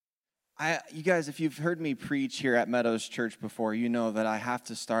You guys, if you've heard me preach here at Meadows Church before, you know that I have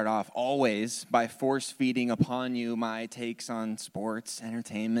to start off always by force-feeding upon you my takes on sports,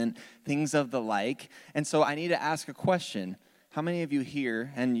 entertainment, things of the like. And so I need to ask a question. How many of you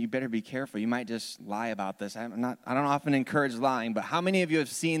here, and you better be careful, you might just lie about this. I don't often encourage lying, but how many of you have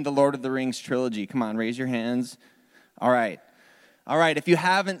seen the Lord of the Rings trilogy? Come on, raise your hands. All right, if you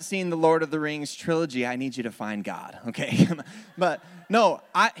haven't seen the Lord of the Rings trilogy, I need you to find God, okay? But no,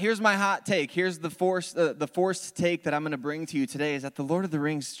 here's my hot take. Here's the forced take that I'm going to bring to you today is that the Lord of the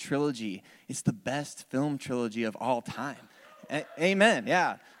Rings trilogy is the best film trilogy of all time. Amen,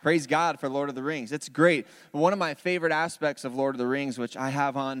 yeah. Praise God for Lord of the Rings. It's great. One of my favorite aspects of Lord of the Rings, which I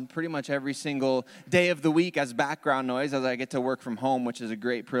have on pretty much every single day of the week as background noise as I get to work from home, which is a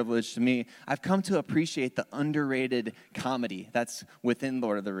great privilege to me, I've come to appreciate the underrated comedy that's within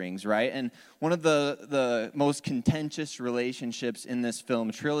Lord of the Rings, right? And one of the most contentious relationships in this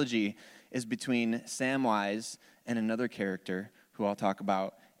film trilogy is between Samwise and another character who I'll talk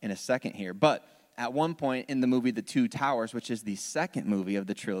about in a second here. But at one point in the movie The Two Towers, which is the second movie of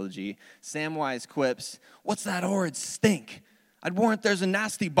the trilogy, Samwise quips, "What's that horrid stink? I'd warrant there's a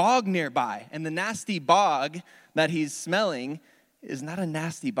nasty bog nearby." And the nasty bog that he's smelling is not a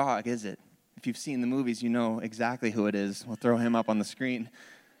nasty bog, is it? If you've seen the movies, you know exactly who it is. We'll throw him up on the screen.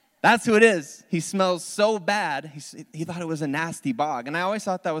 That's who it is. He smells so bad, he thought it was a nasty bog. And I always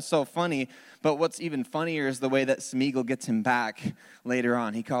thought that was so funny, but what's even funnier is the way that Smeagol gets him back later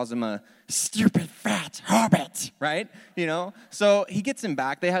on. He calls him a stupid fat hobbit, right? You know? So he gets him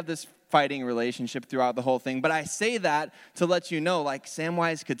back. They have this fighting relationship throughout the whole thing. But I say that to let you know, like,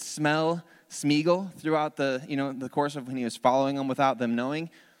 Samwise could smell Smeagol throughout the course of when he was following him without them knowing.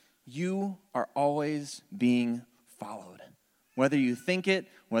 You are always being followed. Whether you think it,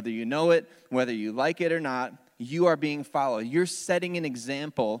 whether you know it, whether you like it or not, you are being followed. You're setting an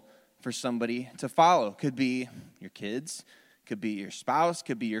example for somebody to follow. Could be your kids, could be your spouse,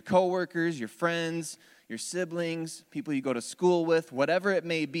 could be your coworkers, your friends, your siblings, people you go to school with, whatever it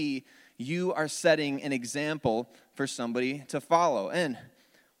may be, you are setting an example for somebody to follow. And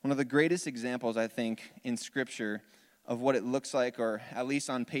one of the greatest examples, I think, in Scripture of what it looks like, or at least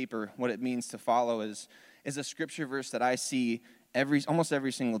on paper, what it means to follow is a Scripture verse that I see almost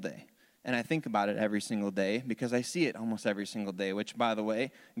every single day. And I think about it every single day because I see it almost every single day, which, by the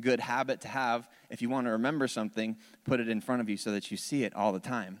way, good habit to have. If you want to remember something, put it in front of you so that you see it all the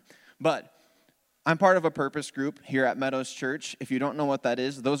time. But I'm part of a purpose group here at Meadows Church. If you don't know what that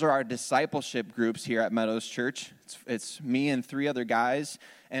is, those are our discipleship groups here at Meadows Church. It's me and 3 other guys,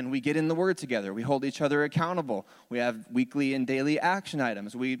 and we get in the Word together. We hold each other accountable. We have weekly and daily action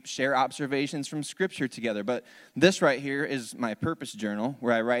items. We share observations from Scripture together. But this right here is my purpose journal,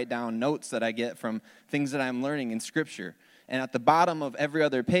 where I write down notes that I get from things that I'm learning in Scripture. And at the bottom of every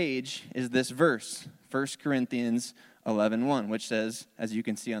other page is this verse, 1 Corinthians 11:1, which says, as you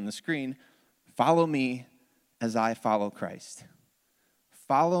can see on the screen, "Follow me as I follow Christ."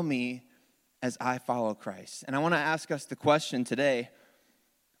 Follow me as I follow Christ. And I want to ask us the question today,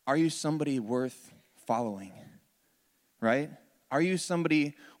 are you somebody worth following? Right? Are you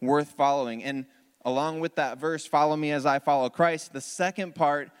somebody worth following? And along with that verse, follow me as I follow Christ, the second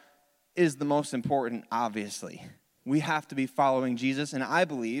part is the most important, obviously. We have to be following Jesus, and I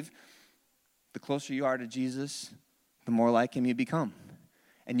believe the closer you are to Jesus, the more like him you become.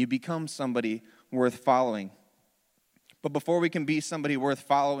 And you become somebody worth following. But before we can be somebody worth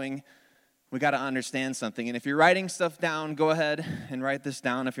following, we got to understand something. And if you're writing stuff down, go ahead and write this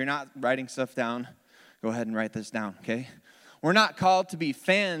down. If you're not writing stuff down, go ahead and write this down, okay? We're not called to be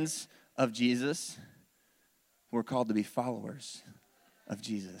fans of Jesus. We're called to be followers of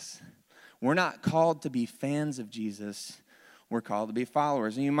Jesus. We're not called to be fans of Jesus. We're called to be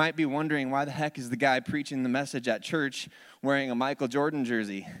followers. And you might be wondering, why the heck is the guy preaching the message at church wearing a Michael Jordan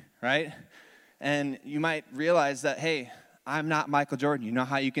jersey, right? And you might realize that, hey, I'm not Michael Jordan. You know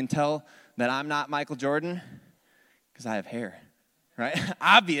how you can tell that I'm not Michael Jordan? Because I have hair, right?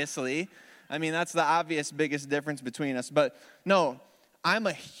 Obviously. I mean, that's the obvious biggest difference between us. But no, I'm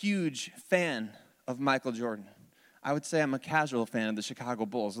a huge fan of Michael Jordan. I would say I'm a casual fan of the Chicago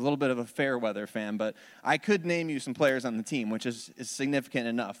Bulls, a little bit of a fair weather fan, but I could name you some players on the team, which is significant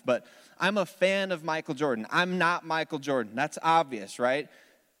enough. But I'm a fan of Michael Jordan. I'm not Michael Jordan. That's obvious, right?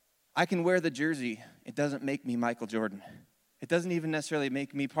 I can wear the jersey. It doesn't make me Michael Jordan. It doesn't even necessarily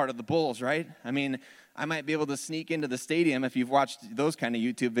make me part of the Bulls, right? I mean, I might be able to sneak into the stadium if you've watched those kind of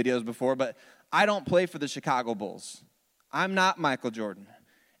YouTube videos before, but I don't play for the Chicago Bulls. I'm not Michael Jordan.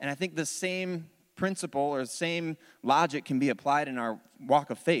 And I think the same principle or same logic can be applied in our walk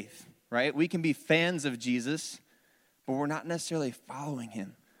of faith, right? We can be fans of Jesus, but we're not necessarily following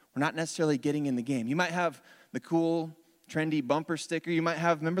him. We're not necessarily getting in the game. You might have the cool, trendy bumper sticker. You might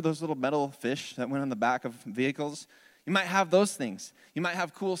have, remember those little metal fish that went on the back of vehicles? You might have those things. You might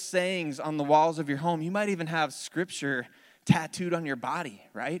have cool sayings on the walls of your home. You might even have scripture tattooed on your body,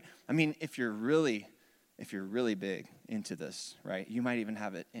 right? I mean, if you're really big into this, right, you might even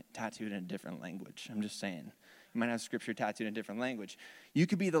have it tattooed in a different language. I'm just saying. You might have scripture tattooed in a different language. You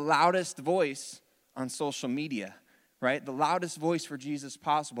could be the loudest voice on social media, right? The loudest voice for Jesus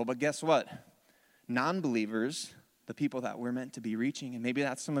possible. But guess what? Non-believers, the people that we're meant to be reaching, and maybe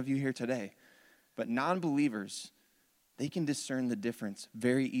that's some of you here today, but non-believers, they can discern the difference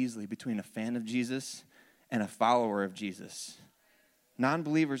very easily between a fan of Jesus and a follower of Jesus.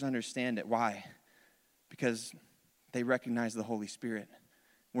 Non-believers understand it. Why? Because they recognize the Holy Spirit.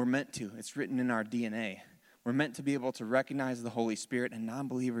 We're meant to. It's written in our DNA. We're meant to be able to recognize the Holy Spirit, and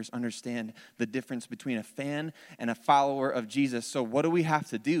non-believers understand the difference between a fan and a follower of Jesus. So what do we have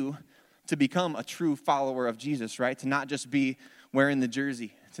to do to become a true follower of Jesus, right? To not just be wearing the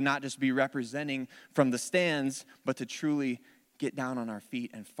jersey, to not just be representing from the stands, but to truly get down on our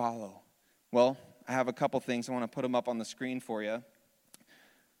feet and follow. Well, I have a couple things. I want to put them up on the screen for you.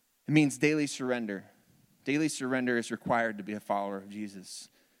 It means daily surrender. Daily surrender is required to be a follower of Jesus.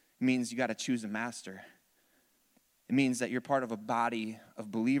 It means you got to choose a master. It means that you're part of a body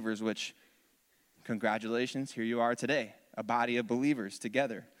of believers, which, congratulations, here you are today, a body of believers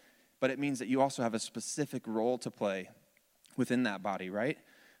together. But it means that you also have a specific role to play within that body, right?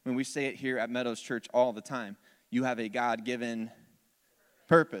 When we say it here at Meadows Church all the time, you have a God-given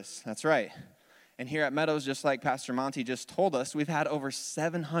purpose. That's right. And here at Meadows, just like Pastor Monty just told us, we've had over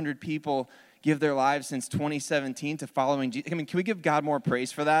 700 people give their lives since 2017 to following Jesus. I mean, can we give God more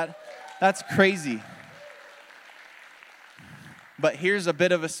praise for that? That's crazy. But here's a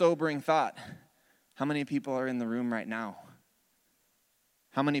bit of a sobering thought. How many people are in the room right now?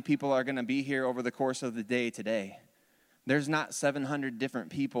 How many people are going to be here over the course of the day today? There's not 700 different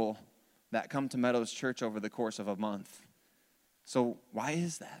people that come to Meadows Church over the course of a month. So why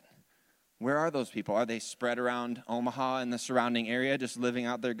is that? Where are those people? Are they spread around Omaha and the surrounding area, just living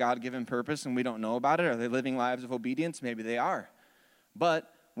out their God-given purpose and we don't know about it? Are they living lives of obedience? Maybe they are.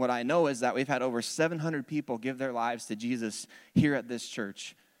 But what I know is that we've had over 700 people give their lives to Jesus here at this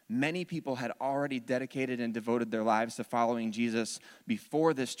church. Many people had already dedicated and devoted their lives to following Jesus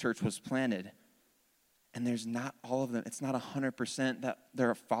before this church was planted. And there's not all of them. It's not 100% that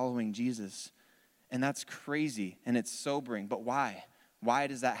they're following Jesus. And that's crazy and it's sobering. But why? Why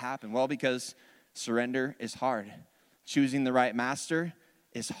does that happen? Well, because surrender is hard. Choosing the right master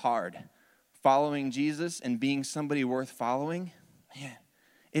is hard. Following Jesus and being somebody worth following, man,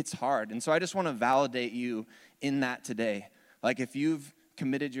 it's hard. And so I just want to validate you in that today. Like if you've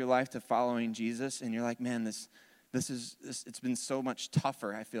committed your life to following Jesus and you're like, man, this it's been so much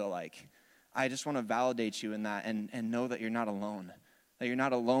tougher, I feel like. I just want to validate you in that and know that you're not alone. That you're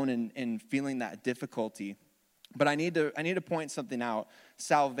not alone in feeling that difficulty. But I need to point something out.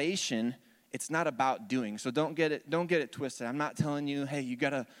 Salvation, it's not about doing. So don't get it twisted. I'm not telling you, hey, you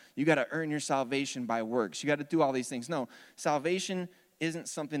gotta earn your salvation by works. You gotta do all these things. No, salvation isn't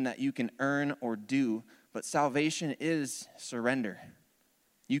something that you can earn or do, but salvation is surrender.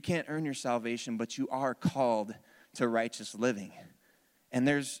 You can't earn your salvation, but you are called to righteous living. And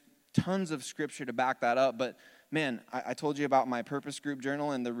there's tons of scripture to back that up, but man, I told you about my purpose group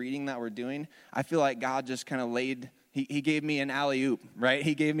journal and the reading that we're doing. I feel like God just kind of he gave me an alley-oop, right?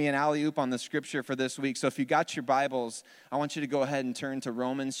 He gave me an alley-oop on the scripture for this week. So if you got your Bibles, I want you to go ahead and turn to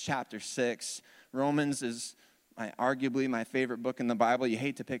Romans chapter 6. Romans is arguably my favorite book in the Bible. You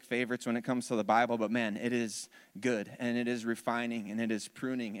hate to pick favorites when it comes to the Bible, but man, it is good, and it is refining, and it is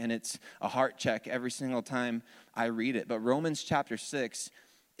pruning, and it's a heart check every single time I read it. But Romans chapter 6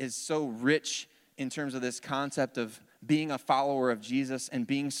 is so rich in terms of this concept of being a follower of Jesus and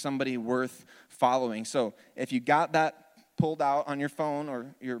being somebody worth following. So if you got that pulled out on your phone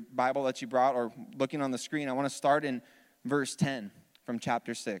or your Bible that you brought or looking on the screen, I want to start in verse 10 from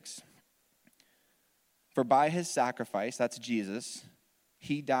chapter 6. For by his sacrifice, that's Jesus,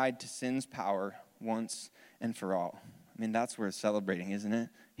 he died to sin's power once and for all. I mean, that's worth celebrating, isn't it?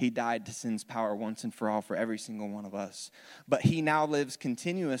 He died to sin's power once and for all for every single one of us. But he now lives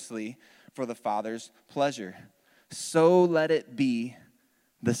continuously for the Father's pleasure. So let it be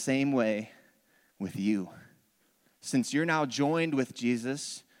the same way with you. Since you're now joined with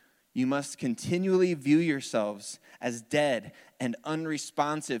Jesus, you must continually view yourselves as dead and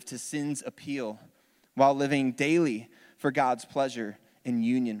unresponsive to sin's appeal, while living daily for God's pleasure in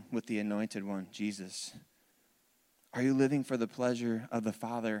union with the Anointed One, Jesus. Are you living for the pleasure of the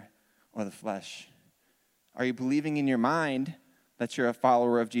Father or the flesh? Are you believing in your mind that you're a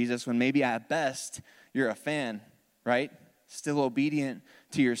follower of Jesus when maybe at best you're a fan, right? Still obedient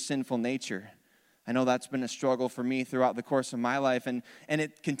to your sinful nature. I know that's been a struggle for me throughout the course of my life, and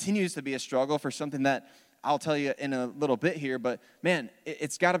it continues to be a struggle for something that I'll tell you in a little bit here, but man,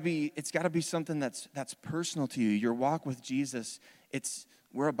 it's got to be something that's personal to you. Your walk with Jesus,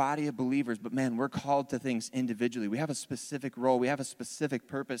 we're a body of believers, but man, we're called to things individually. We have a specific role. We have a specific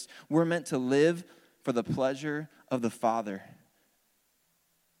purpose. We're meant to live for the pleasure of the Father.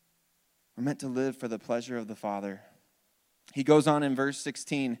 We're meant to live for the pleasure of the Father. He goes on in verse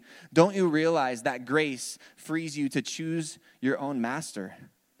 16, don't you realize that grace frees you to choose your own master,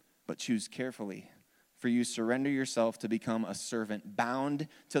 but choose carefully, for you surrender yourself to become a servant bound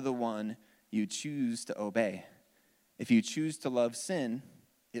to the one you choose to obey. If you choose to love sin,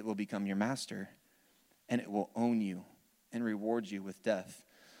 it will become your master, and it will own you and reward you with death.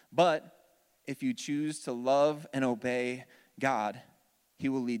 But if you choose to love and obey God, he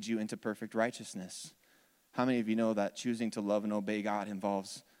will lead you into perfect righteousness. How many of you know that choosing to love and obey God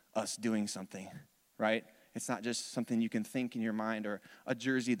involves us doing something, right? It's not just something you can think in your mind or a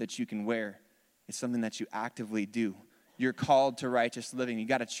jersey that you can wear. It's something that you actively do. You're called to righteous living. You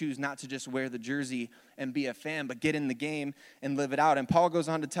got to choose not to just wear the jersey and be a fan, but get in the game and live it out. And Paul goes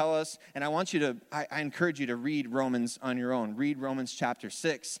on to tell us, and I encourage you to read Romans on your own. Read Romans chapter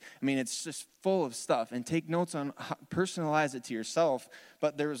 6. I mean, it's just full of stuff. And take notes on, personalize it to yourself.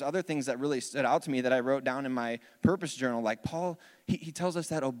 But there was other things that really stood out to me that I wrote down in my purpose journal. Like Paul, he tells us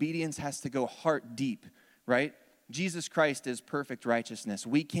that obedience has to go heart deep, right? Jesus Christ is perfect righteousness.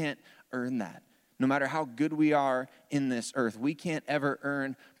 We can't earn that. No matter how good we are in this earth, we can't ever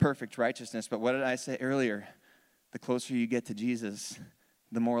earn perfect righteousness. But what did I say earlier? The closer you get to Jesus,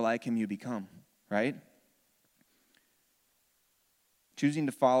 the more like him you become, right? Choosing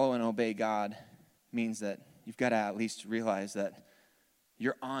to follow and obey God means that you've got to at least realize that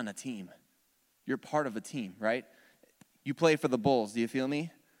you're on a team. You're part of a team, right? You play for the Bulls, do you feel me?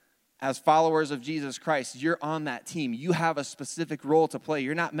 As followers of Jesus Christ, you're on that team. You have a specific role to play.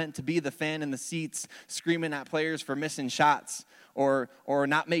 You're not meant to be the fan in the seats screaming at players for missing shots or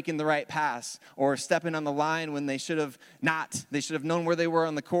not making the right pass or stepping on the line when they should have not. They should have known where they were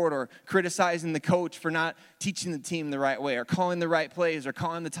on the court, or criticizing the coach for not teaching the team the right way, or calling the right plays, or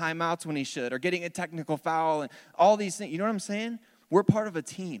calling the timeouts when he should, or getting a technical foul, and all these things. You know what I'm saying? We're part of a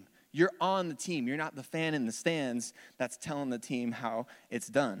team. You're on the team. You're not the fan in the stands that's telling the team how it's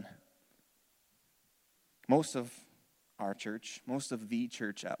done. Most of our church, most of the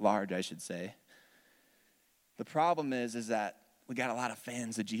church at large, I should say, the problem is that we got a lot of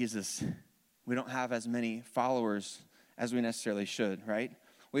fans of Jesus. We don't have as many followers as we necessarily should, right?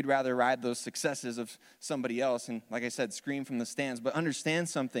 We'd rather ride those successes of somebody else and, like I said, scream from the stands. But understand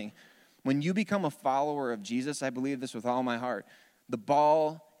something. When you become a follower of Jesus, I believe this with all my heart, the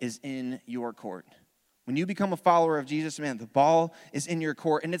ball is in your court. When you become a follower of Jesus, man, the ball is in your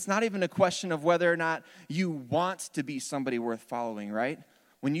court. And it's not even a question of whether or not you want to be somebody worth following, right?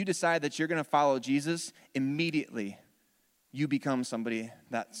 When you decide that you're going to follow Jesus, immediately you become somebody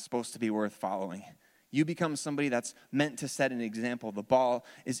that's supposed to be worth following. You become somebody that's meant to set an example. The ball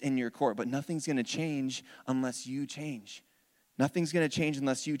is in your court, but nothing's going to change unless you change. Nothing's going to change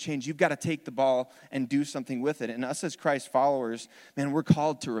unless you change. You've got to take the ball and do something with it. And us as Christ followers, man, we're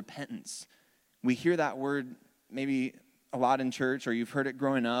called to repentance. We hear that word maybe a lot in church, or you've heard it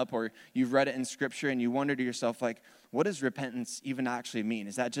growing up, or you've read it in Scripture, and you wonder to yourself, like, what does repentance even actually mean?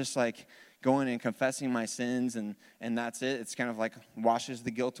 Is that just like going and confessing my sins and that's it? It's kind of like washes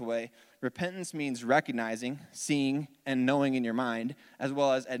the guilt away. Repentance means recognizing, seeing, and knowing in your mind, as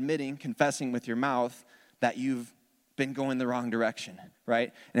well as admitting, confessing with your mouth that you've been going the wrong direction,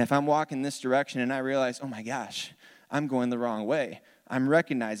 right? And if I'm walking this direction and I realize, oh my gosh, I'm going the wrong way, I'm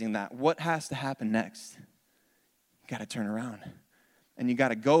recognizing that. What has to happen next? You got to turn around. And you got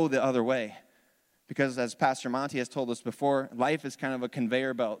to go the other way. Because as Pastor Monty has told us before, life is kind of a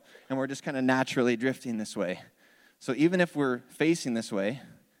conveyor belt. And we're just kind of naturally drifting this way. So even if we're facing this way,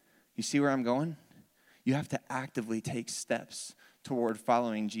 you see where I'm going? You have to actively take steps toward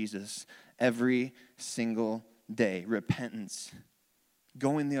following Jesus every single day. Repentance.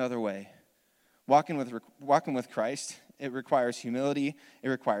 Going the other way. Walking with Christ, it requires humility, it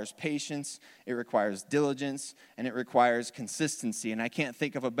requires patience, it requires diligence, and it requires consistency. And I can't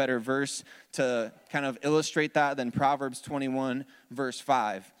think of a better verse to kind of illustrate that than Proverbs 21, verse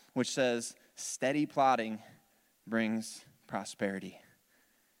 5, which says, steady plodding brings prosperity.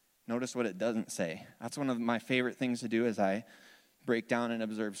 Notice what it doesn't say. That's one of my favorite things to do as I break down and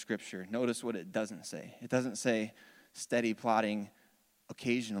observe Scripture. Notice what it doesn't say. It doesn't say steady plodding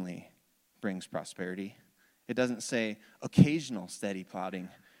occasionally brings prosperity. It doesn't say occasional steady plodding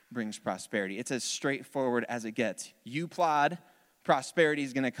brings prosperity. It's as straightforward as it gets. You plod, prosperity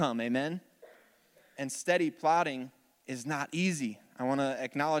is going to come. Amen? And steady plodding is not easy. I want to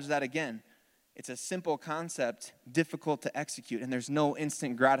acknowledge that again. It's a simple concept, difficult to execute, and there's no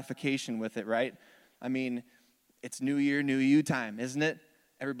instant gratification with it, right? I mean, it's New Year, New You time, isn't it?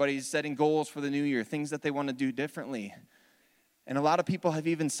 Everybody's setting goals for the new year, things that they want to do differently. And a lot of people have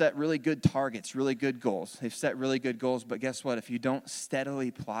even set really good targets, really good goals. They've set really good goals, but guess what? If you don't steadily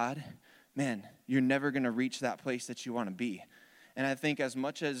plod, man, you're never going to reach that place that you want to be. And I think as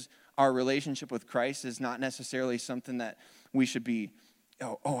much as our relationship with Christ is not necessarily something that we should be,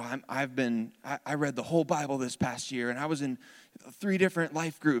 I read the whole Bible this past year, and I was in 3 different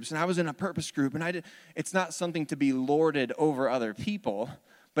life groups, and I was in a purpose group, and it's not something to be lorded over other people.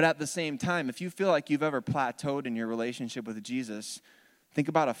 But at the same time, if you feel like you've ever plateaued in your relationship with Jesus, think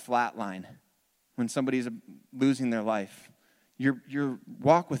about a flat line when somebody's losing their life. Your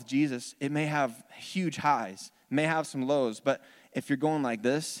walk with Jesus, it may have huge highs, may have some lows, but if you're going like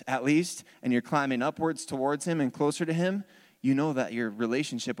this, at least, and you're climbing upwards towards him and closer to him, you know that your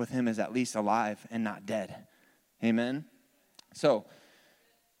relationship with him is at least alive and not dead. Amen? So,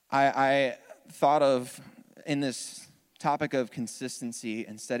 I thought of, in this topic of consistency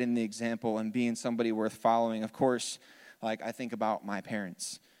and setting the example and being somebody worth following, of course, like I think about my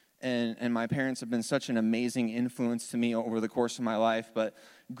parents. And my parents have been such an amazing influence to me over the course of my life. But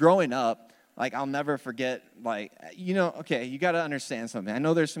growing up, like I'll never forget, you got to understand something. I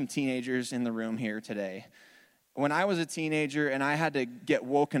know there's some teenagers in the room here today. When I was a teenager and I had to get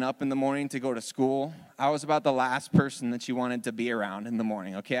woken up in the morning to go to school, I was about the last person that you wanted to be around in the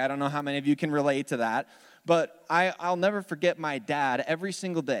morning, okay? I don't know how many of you can relate to that, but I'll never forget my dad every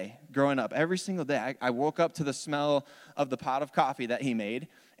single day growing up. Every single day, I woke up to the smell of the pot of coffee that he made,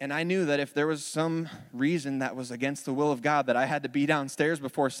 and I knew that if there was some reason that was against the will of God that I had to be downstairs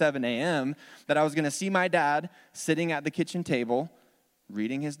before 7 a.m., that I was going to see my dad sitting at the kitchen table,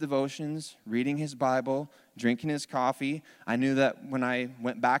 reading his devotions, reading his Bible, drinking his coffee. I knew that when I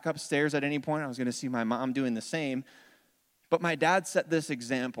went back upstairs at any point, I was going to see my mom doing the same. But my dad set this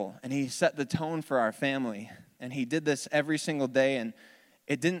example, and he set the tone for our family. And he did this every single day, and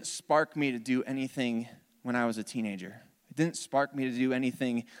it didn't spark me to do anything when I was a teenager. It didn't spark me to do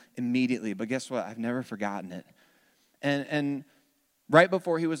anything immediately, but guess what? I've never forgotten it. And right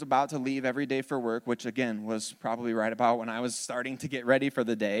before he was about to leave every day for work, which again was probably right about when I was starting to get ready for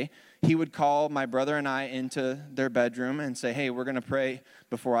the day, he would call my brother and I into their bedroom and say, hey, we're going to pray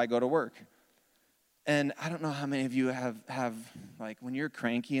before I go to work. And I don't know how many of you have like when you're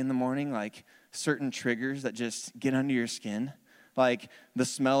cranky in the morning, like certain triggers that just get under your skin. Like the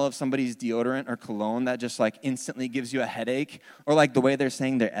smell of somebody's deodorant or cologne that just like instantly gives you a headache, or like the way they're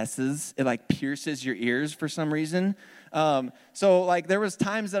saying their S's, it like pierces your ears for some reason. So like there was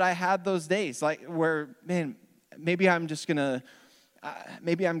times that I had those days like where, man, maybe I'm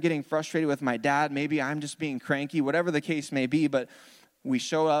getting frustrated with my dad. Maybe I'm just being cranky, whatever the case may be. But we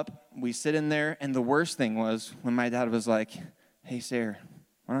show up, we sit in there. And the worst thing was when my dad was like, hey, Sarah,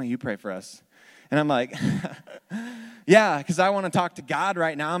 why don't you pray for us? And I'm like, yeah, because I want to talk to God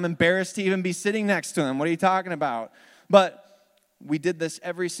right now. I'm embarrassed to even be sitting next to him. What are you talking about? But we did this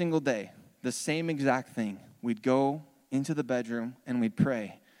every single day, the same exact thing. We'd go into the bedroom and we'd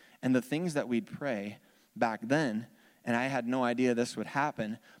pray. And the things that we'd pray back then, and I had no idea this would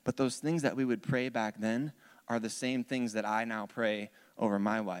happen, but those things that we would pray back then are the same things that I now pray over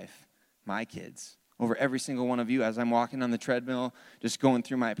my wife, my kids, over every single one of you. As I'm walking on the treadmill, just going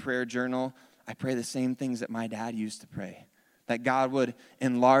through my prayer journal, I pray the same things that my dad used to pray. That God would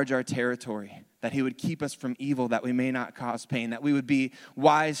enlarge our territory, that he would keep us from evil, that we may not cause pain, that we would be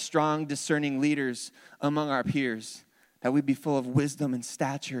wise, strong, discerning leaders among our peers, that we'd be full of wisdom and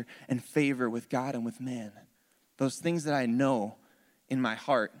stature and favor with God and with man. Those things that I know in my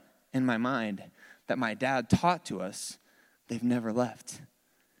heart, in my mind, that my dad taught to us, they've never left.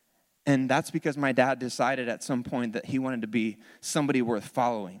 And that's because my dad decided at some point that he wanted to be somebody worth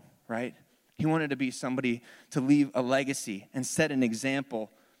following, right? He wanted to be somebody to leave a legacy and set an example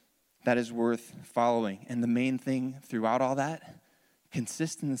that is worth following. And the main thing throughout all that,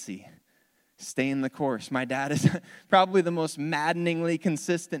 consistency. Stay in the course. My dad is probably the most maddeningly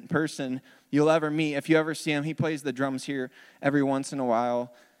consistent person you'll ever meet. If you ever see him, he plays the drums here every once in a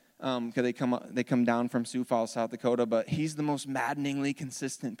while because they come down from Sioux Falls, South Dakota. But he's the most maddeningly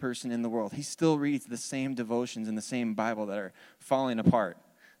consistent person in the world. He still reads the same devotions in the same Bible that are falling apart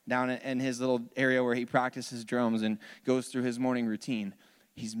down in his little area where he practices drums and goes through his morning routine.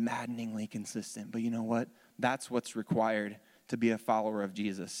 He's maddeningly consistent. But you know what? That's what's required to be a follower of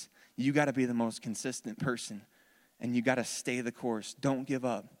Jesus. You got to be the most consistent person, and you got to stay the course. Don't give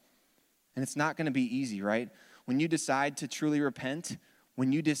up. And it's not going to be easy, right? When you decide to truly repent,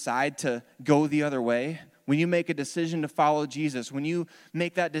 when you decide to go the other way, when you make a decision to follow Jesus, when you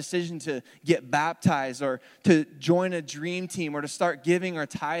make that decision to get baptized or to join a dream team or to start giving or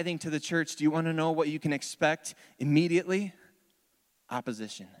tithing to the church, do you want to know what you can expect immediately?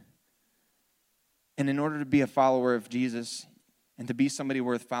 Opposition. And in order to be a follower of Jesus and to be somebody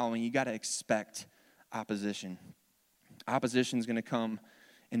worth following, you got to expect opposition. Opposition is going to come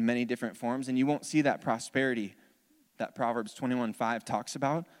in many different forms, and you won't see that prosperity that Proverbs 21:5 talks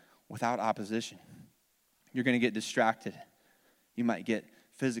about without opposition. You're going to get distracted. You might get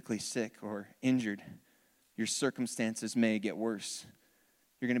physically sick or injured. Your circumstances may get worse.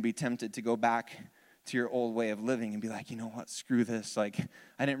 You're going to be tempted to go back to your old way of living and be like, you know what, screw this. Like,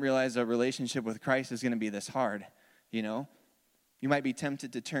 I didn't realize a relationship with Christ is going to be this hard, you know? You might be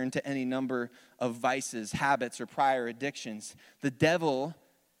tempted to turn to any number of vices, habits, or prior addictions. The devil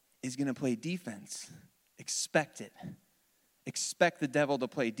is going to play defense. Expect it. Expect the devil to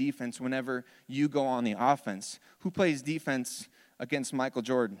play defense whenever you go on the offense. Who plays defense against Michael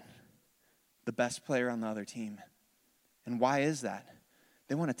Jordan? The best player on the other team. And why is that?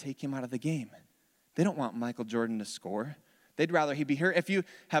 They want to take him out of the game. They don't want Michael Jordan to score. They'd rather he be here. If you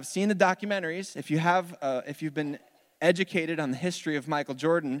have seen the documentaries, if you've been educated on the history of Michael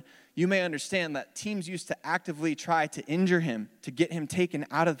Jordan, you may understand that teams used to actively try to injure him, to get him taken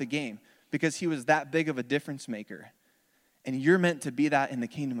out of the game, because he was that big of a difference maker. And you're meant to be that in the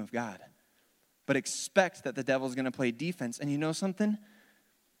kingdom of God. But expect that the devil's going to play defense. And you know something?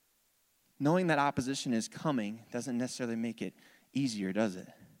 Knowing that opposition is coming doesn't necessarily make it easier, does it?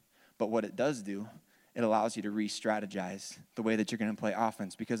 But what it does do, it allows you to re-strategize the way that you're going to play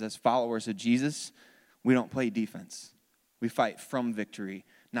offense. Because as followers of Jesus, we don't play defense. We fight from victory,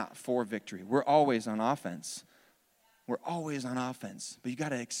 not for victory. We're always on offense. We're always on offense. But you got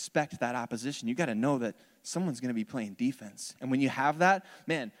to expect that opposition. You got to know that someone's going to be playing defense. And when you have that,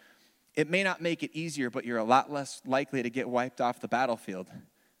 man, it may not make it easier, but you're a lot less likely to get wiped off the battlefield.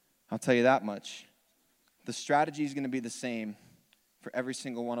 I'll tell you that much. The strategy is going to be the same for every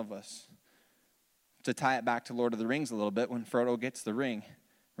single one of us. To tie it back to Lord of the Rings a little bit, when Frodo gets the ring,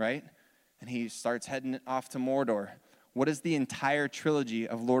 right? And he starts heading off to Mordor. What is the entire trilogy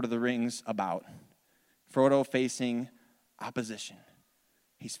of Lord of the Rings about? Frodo facing opposition.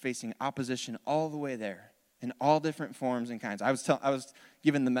 He's facing opposition all the way there in all different forms and kinds. I was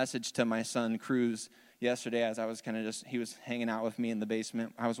giving the message to my son, Cruz, yesterday as I was he was hanging out with me in the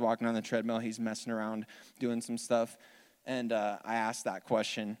basement. I was walking on the treadmill. He's messing around, doing some stuff. And I asked that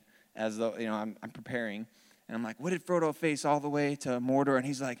question as though, I'm preparing. And I'm like, what did Frodo face all the way to Mordor? And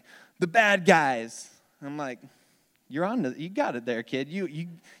he's like, the bad guys. And I'm like, you got it there, kid.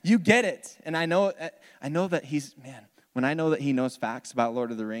 You get it. And I know that when I know that he knows facts about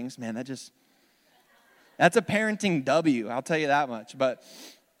Lord of the Rings, man, that's a parenting W, I'll tell you that much. But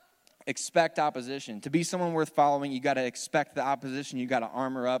expect opposition. To be someone worth following, you got to expect the opposition. You got to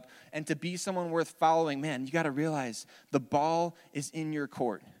armor up. And to be someone worth following, man, you got to realize the ball is in your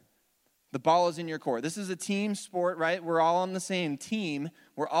court. The ball is in your court. This is a team sport, right? We're all on the same team.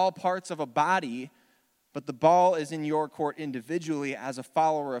 We're all parts of a body. But the ball is in your court individually as a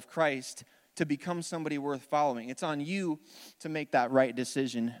follower of Christ to become somebody worth following. It's on you to make that right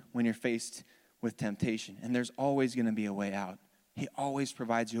decision when you're faced with temptation. And there's always going to be a way out. He always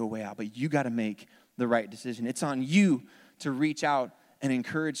provides you a way out, but you got to make the right decision. It's on you to reach out and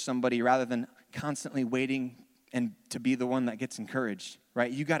encourage somebody rather than constantly waiting and to be the one that gets encouraged,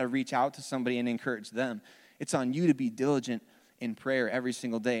 right? You got to reach out to somebody and encourage them. It's on you to be diligent in prayer every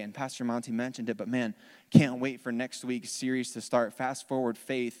single day. And Pastor Monty mentioned it, but man, can't wait for next week's series to start. Fast Forward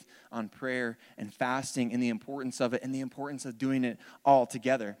Faith on prayer and fasting and the importance of it and the importance of doing it all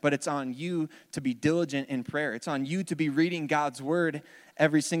together. But it's on you to be diligent in prayer. It's on you to be reading God's word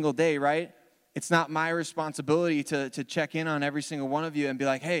every single day, right? It's not my responsibility to check in on every single one of you and be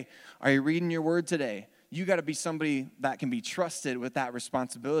like, hey, are you reading your word today? You got to be somebody that can be trusted with that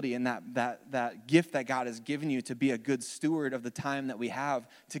responsibility and that gift that God has given you to be a good steward of the time that we have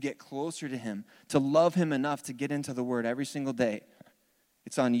to get closer to him, to love him enough to get into the word every single day.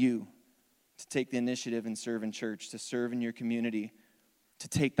 It's on you to take the initiative and serve in church, to serve in your community, to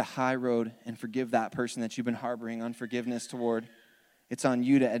take the high road and forgive that person that you've been harboring unforgiveness toward. It's on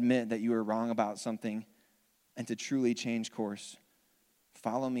you to admit that you were wrong about something and to truly change course.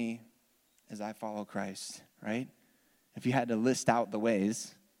 Follow me as I follow Christ, right? If you had to list out the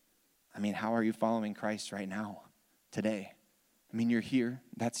ways, how are you following Christ right now, today? You're here.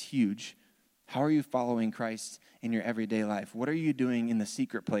 That's huge. How are you following Christ in your everyday life? What are you doing in the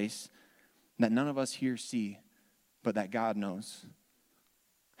secret place that none of us here see, but that God knows?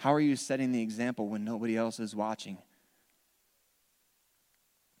 How are you setting the example when nobody else is watching?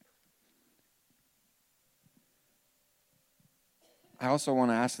 I also want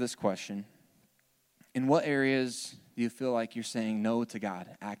to ask this question. In what areas do you feel like you're saying no to God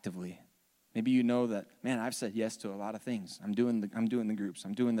actively? Maybe you know that, man, I've said yes to a lot of things. I'm doing the groups.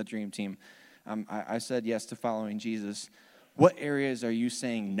 I'm doing the dream team. I said yes to following Jesus. What areas are you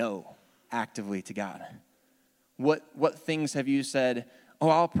saying no actively to God? What things have you said, oh,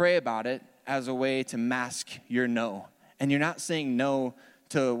 I'll pray about it, as a way to mask your no? And you're not saying no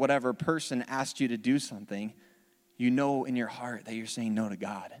to whatever person asked you to do something. You know in your heart that you're saying no to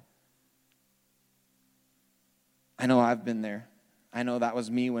God. I know I've been there. I know that was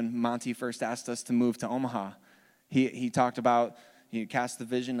me when Monty first asked us to move to Omaha. He talked about, he cast the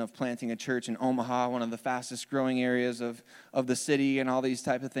vision of planting a church in Omaha, one of the fastest growing areas of the city and all these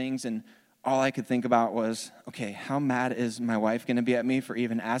type of things. And all I could think about was, okay, how mad is my wife going to be at me for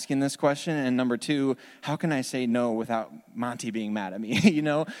even asking this question? And number two, how can I say no without Monty being mad at me, you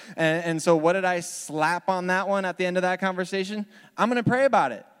know? And so what did I slap on that one at the end of that conversation? I'm going to pray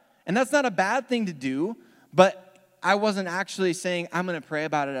about it. And that's not a bad thing to do, but I wasn't actually saying I'm going to pray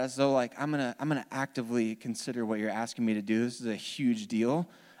about it as though like I'm going to actively consider what you're asking me to do. This is a huge deal.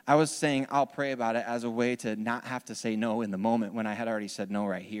 I was saying I'll pray about it as a way to not have to say no in the moment when I had already said no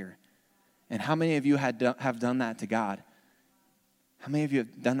right here. And how many of you have done that to God? How many of you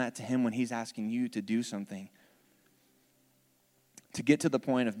have done that to him when he's asking you to do something? To get to the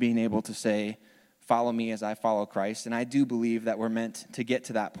point of being able to say, follow me as I follow Christ. And I do believe that we're meant to get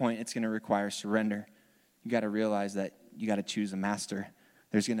to that point. It's going to require surrender. You got to realize that you got to choose a master.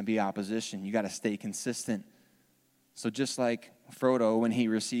 There's going to be opposition. You got to stay consistent. So just like Frodo, when he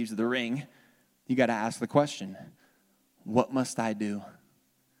receives the ring, you got to ask the question, what must I do?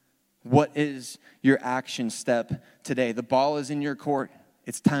 What is your action step today? The ball is in your court.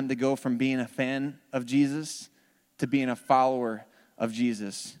 It's time to go from being a fan of Jesus to being a follower of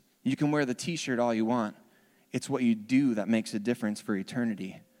Jesus. You can wear the t-shirt all you want. It's what you do that makes a difference for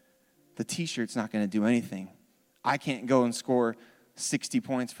eternity. The t-shirt's not going to do anything. I can't go and score 60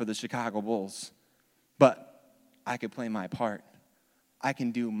 points for the Chicago Bulls, but I could play my part. I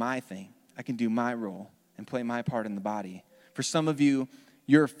can do my thing. I can do my role and play my part in the body. For some of you,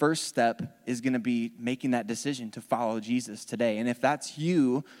 your first step is going to be making that decision to follow Jesus today. And if that's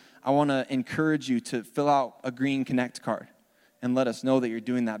you, I want to encourage you to fill out a green Connect card and let us know that you're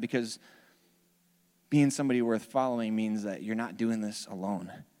doing that, because being somebody worth following means that you're not doing this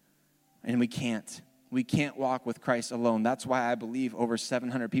alone. And we can't walk with Christ alone. That's why I believe over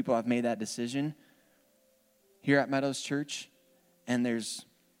 700 people have made that decision here at Meadows Church, and there's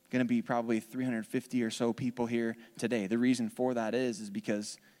going to be probably 350 or so people here today. The reason for that is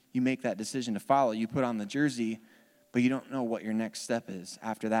because you make that decision to follow. You put on the jersey, but you don't know what your next step is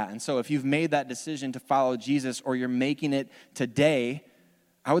after that. And so if you've made that decision to follow Jesus, or you're making it today,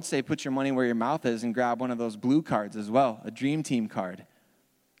 I would say put your money where your mouth is and grab one of those blue cards as well, a Dream Team card.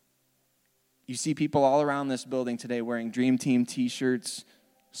 You see people all around this building today wearing Dream Team t-shirts,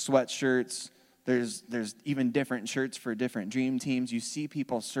 sweatshirts. There's even different shirts for different dream teams. You see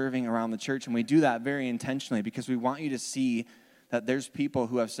people serving around the church, and we do that very intentionally because we want you to see that there's people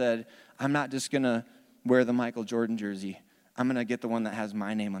who have said, I'm not just going to wear the Michael Jordan jersey. I'm going to get the one that has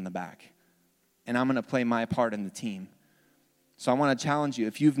my name on the back, and I'm going to play my part in the team. So I want to challenge you,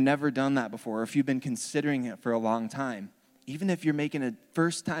 if you've never done that before, or if you've been considering it for a long time, even if you're making a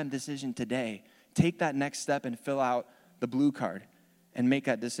first-time decision today, take that next step and fill out the blue card and make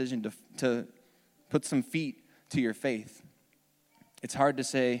that decision to put some feet to your faith. It's hard to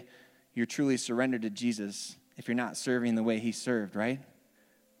say you're truly surrendered to Jesus if you're not serving the way he served, right?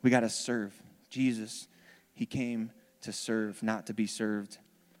 We got to serve. Jesus, he came to serve, not to be served.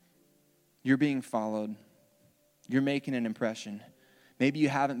 You're being followed. You're making an impression. Maybe you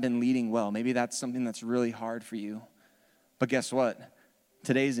haven't been leading well. Maybe that's something that's really hard for you. But guess what?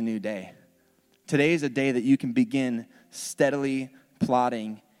 Today's a new day. Today is a day that you can begin steadily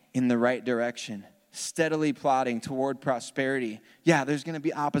plodding in the right direction, steadily plodding toward prosperity. Yeah, there's going to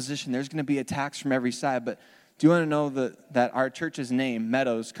be opposition. There's going to be attacks from every side. But do you want to know that our church's name,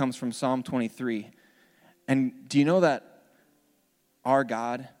 Meadows, comes from Psalm 23? And do you know that our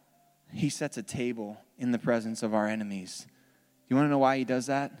God, he sets a table in the presence of our enemies? You want to know why he does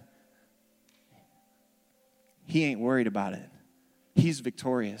that? He ain't worried about it. He's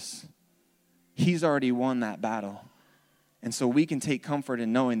victorious. He's already won that battle. And so we can take comfort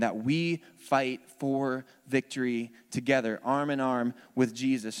in knowing that we fight for victory together, arm in arm with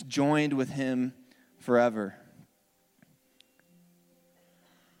Jesus, joined with him forever.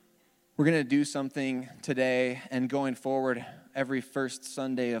 We're going to do something today and going forward every first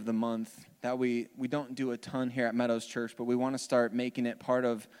Sunday of the month that we don't do a ton here at Meadows Church, but we want to start making it part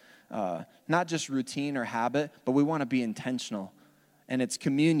of not just routine or habit, but we want to be intentional. And it's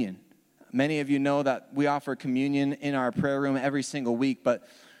communion. Many of you know that we offer communion in our prayer room every single week, but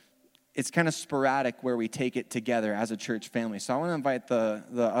it's kind of sporadic where we take it together as a church family. So I want to invite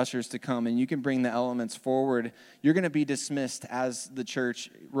the ushers to come, and you can bring the elements forward. You're going to be dismissed as the church,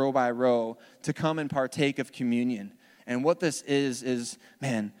 row by row, to come and partake of communion. And what this is,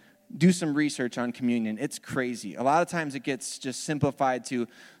 man, do some research on communion. It's crazy. A lot of times it gets just simplified to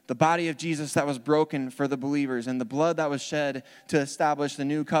the body of Jesus that was broken for the believers and the blood that was shed to establish the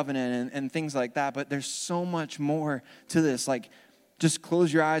new covenant and things like that. But there's so much more to this. Like, just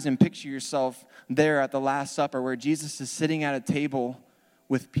close your eyes and picture yourself there at the Last Supper where Jesus is sitting at a table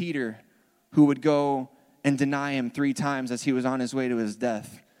with Peter, who would go and deny him 3 times as he was on his way to his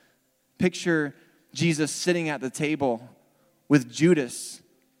death. Picture Jesus sitting at the table with Judas,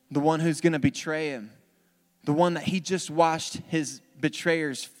 the one who's going to betray him, the one that he just washed his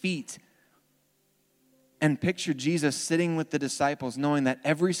betrayer's feet. And picture Jesus sitting with the disciples, knowing that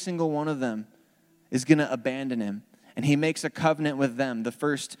every single one of them is going to abandon him. And he makes a covenant with them, the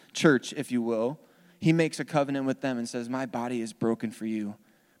first church, if you will. He makes a covenant with them and says, my body is broken for you.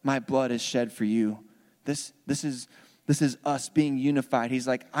 My blood is shed for you. This is us being unified. He's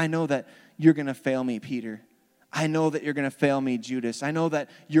like, I know that you're going to fail me, Peter. I know that you're going to fail me, Judas. I know that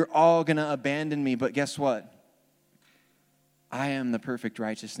you're all going to abandon me, but guess what? I am the perfect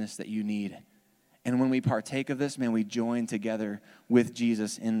righteousness that you need. And when we partake of this, man, we join together with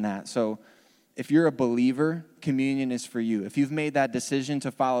Jesus in that. So if you're a believer, communion is for you. If you've made that decision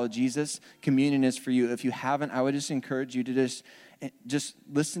to follow Jesus, communion is for you. If you haven't, I would just encourage you to just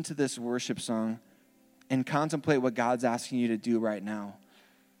listen to this worship song and contemplate what God's asking you to do right now.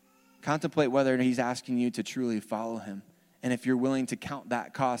 Contemplate whether he's asking you to truly follow him. And if you're willing to count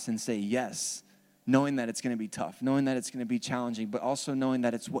that cost and say yes, knowing that it's going to be tough, knowing that it's going to be challenging, but also knowing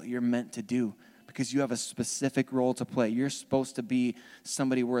that it's what you're meant to do because you have a specific role to play. You're supposed to be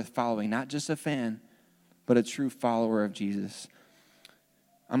somebody worth following, not just a fan, but a true follower of Jesus.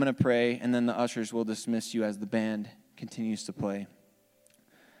 I'm going to pray, and then the ushers will dismiss you as the band continues to play.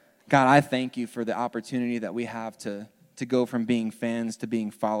 God, I thank you for the opportunity that we have to go from being fans to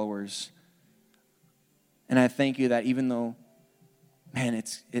being followers. And I thank you that even though, man,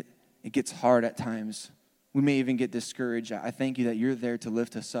 it gets hard at times, we may even get discouraged, I thank you that you're there to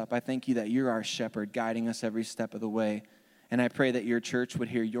lift us up. I thank you that you're our shepherd, guiding us every step of the way. And I pray that your church would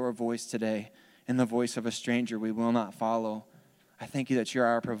hear your voice today, and the voice of a stranger we will not follow. I thank you that you're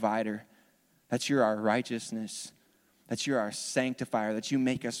our provider, that you're our righteousness, that you're our sanctifier, that you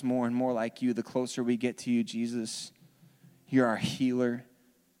make us more and more like you the closer we get to you, Jesus. You're our healer.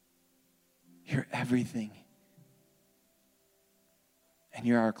 You're everything. And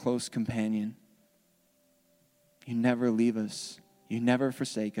you're our close companion. You never leave us. You never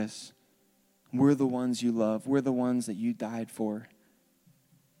forsake us. We're the ones you love. We're the ones that you died for.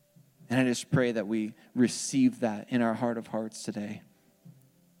 And I just pray that we receive that in our heart of hearts today.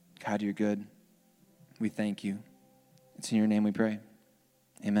 God, you're good. We thank you. It's in your name we pray.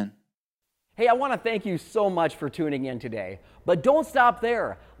 Amen. Hey, I want to thank you so much for tuning in today. But don't stop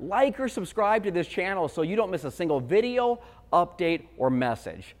there. Like or subscribe to this channel so you don't miss a single video, update, or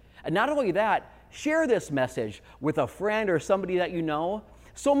message. And not only that, share this message with a friend or somebody that you know.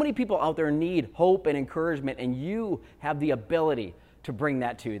 So many people out there need hope and encouragement, and you have the ability to bring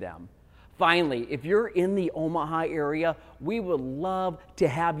that to them. Finally, if you're in the Omaha area, we would love to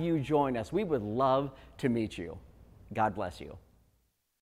have you join us. We would love to meet you. God bless you.